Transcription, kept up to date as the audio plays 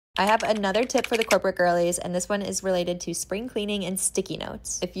I have another tip for the corporate girlies, and this one is related to spring cleaning and sticky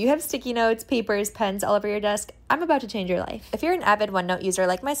notes. If you have sticky notes, papers, pens all over your desk, I'm about to change your life. If you're an avid OneNote user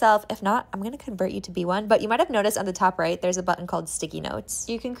like myself, if not, I'm going to convert you to be one, but you might have noticed on the top right, there's a button called sticky notes.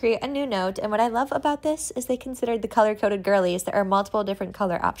 You can create a new note, and what I love about this is they considered the color-coded girlies. There are multiple different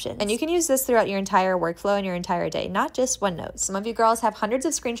color options, and you can use this throughout your entire workflow and your entire day, not just OneNote. Some of you girls have hundreds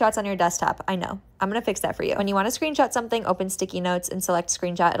of screenshots on your desktop. I know. I'm going to fix that for you. When you want to screenshot something, open sticky notes and select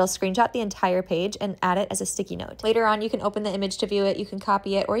screenshot. It'll screenshot the entire page and add it as a sticky note. Later on, you can open the image to view it, you can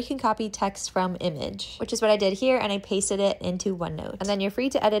copy it, or you can copy text from image, which is what I did here, and I pasted it into OneNote. And then you're free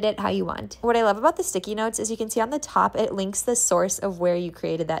to edit it how you want. What I love about the sticky notes is you can see on the top, it links the source of where you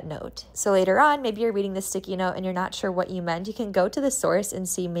created that note. So later on, maybe you're reading the sticky note and you're not sure what you meant, you can go to the source and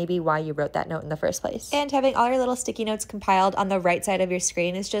see maybe why you wrote that note in the first place. And having all your little sticky notes compiled on the right side of your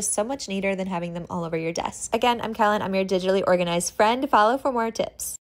screen is just so much neater than having them all over your desk. Again, I'm Kellen. I'm your digitally organized friend. Follow for more tips.